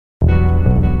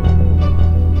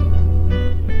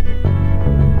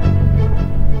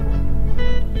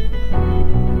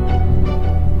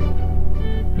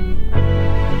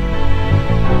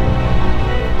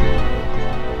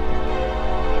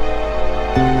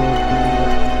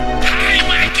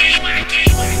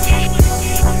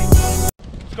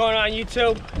going on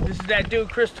YouTube? This is that dude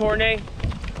Chris Tournay.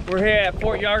 We're here at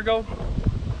Fort Yargo.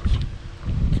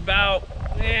 It's about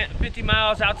 50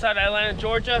 miles outside Atlanta,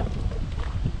 Georgia.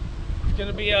 It's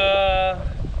gonna be the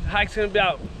hike's gonna be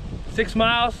about 6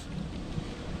 miles.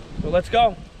 So let's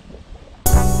go.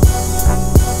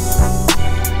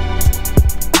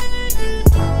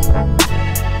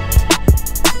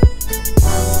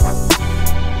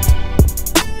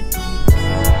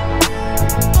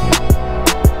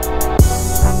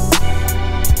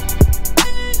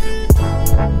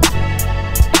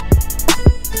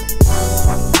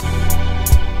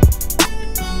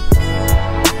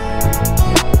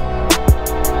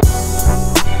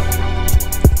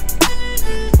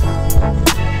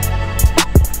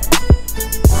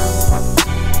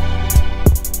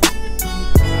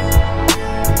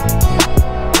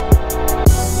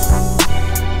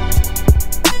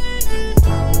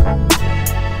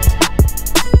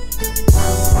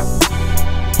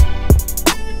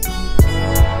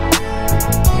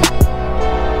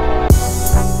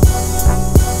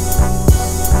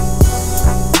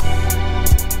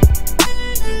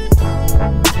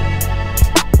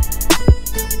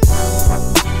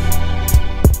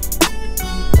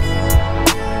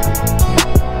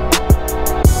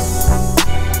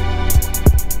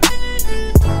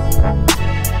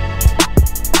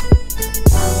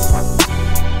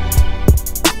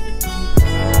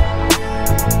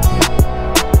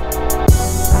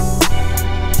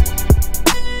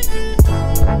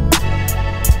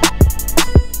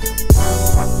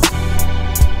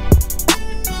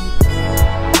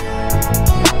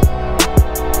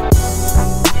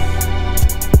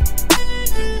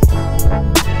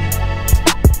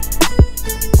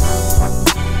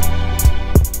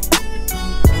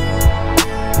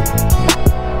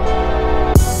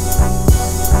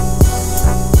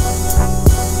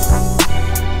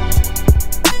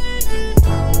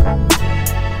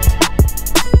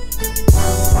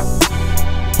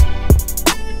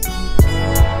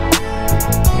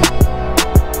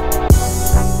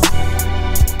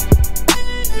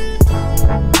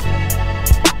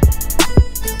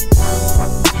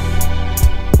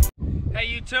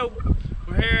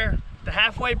 We're here at the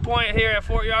halfway point here at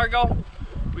Fort Yargo.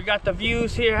 We got the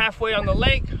views here halfway on the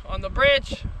lake, on the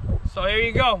bridge. So here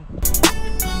you go.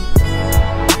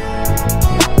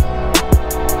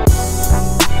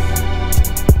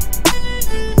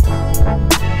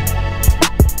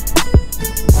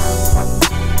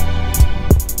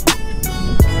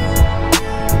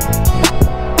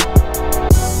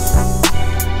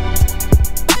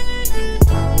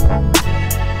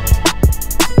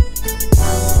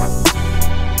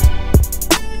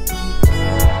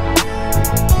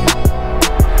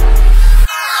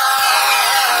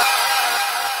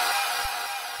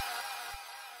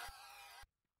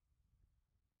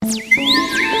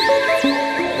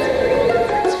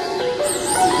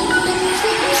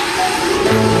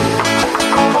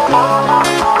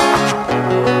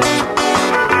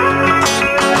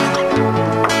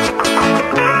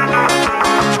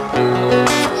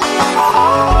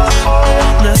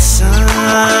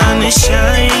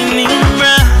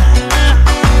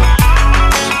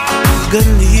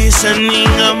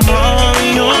 Glistening among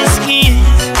your skin.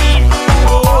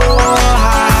 Oh,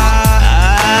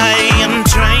 I am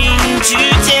trying to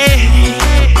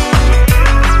take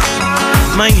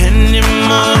my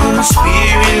animal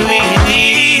spirit with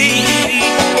me.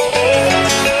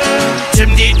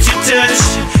 Tempted to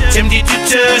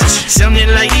touch, something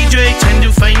like Drake trying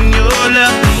to find your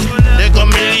love. They got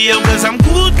me live cause I'm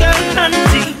good girl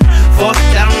hunting. Fuck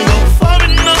down, go for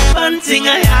enough hunting.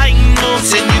 I know,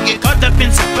 said you get caught up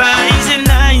in surprise, and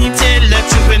I tell the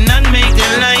truth and not make a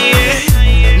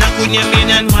lie. Now could you mean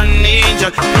that one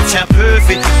angel, picture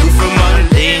perfect, who from all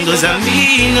angles I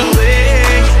mean away.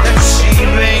 That she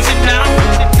brings it down,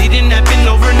 didn't happen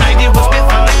overnight, it was built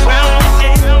on the ground.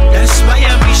 That's why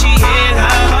I appreciate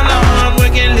how long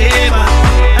we can live.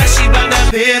 And she bought the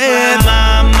paper,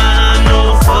 mama,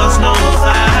 no fuss, no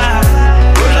fight.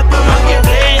 Roll up among your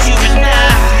planes, you and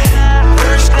I,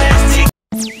 first class ticket.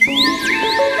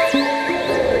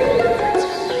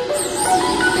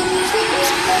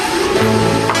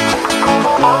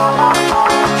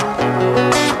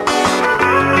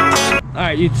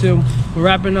 Alright YouTube, we're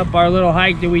wrapping up our little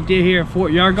hike that we did here at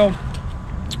Fort Yargo.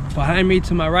 Behind me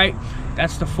to my right,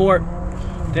 that's the fort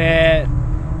that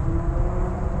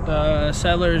the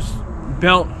settlers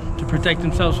built to protect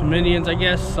themselves from Indians, I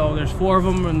guess. So there's 4 of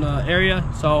them in the area,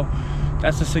 so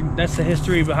that's the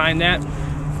history behind that.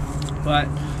 But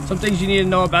some things you need to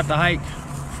know about the hike.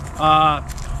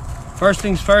 First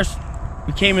things first,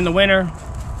 we came in the winter.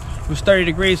 It was 30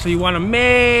 degrees, so you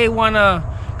may want to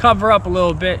cover up a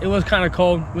little bit. It was kind of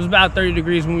cold. It was about 30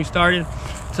 degrees when we started.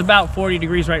 It's about 40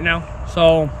 degrees right now,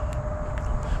 so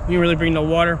we didn't really bring no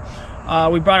water.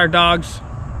 We brought our dogs,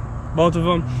 both of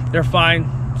them. They're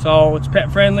fine. So it's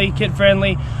pet friendly, kid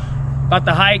friendly. About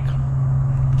the hike,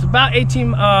 it's about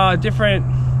 18 different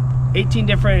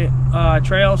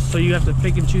trails, so you have to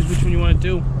pick and choose which one you want to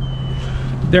do.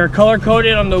 They're color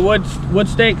coded on the wood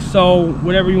stakes, so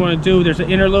whatever you want to do. There's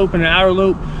an inner loop and an outer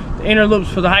loop. The inner loop's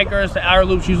for the hikers, the outer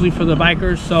loop's usually for the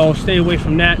bikers, so stay away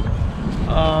from that.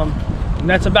 And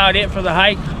that's about it for the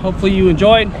hike. Hopefully you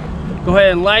enjoyed. Go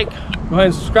ahead and like, go ahead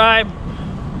and subscribe.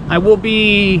 I will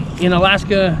be in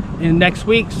Alaska in next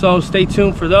week, so stay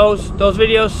tuned for those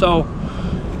videos. So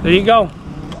there you go.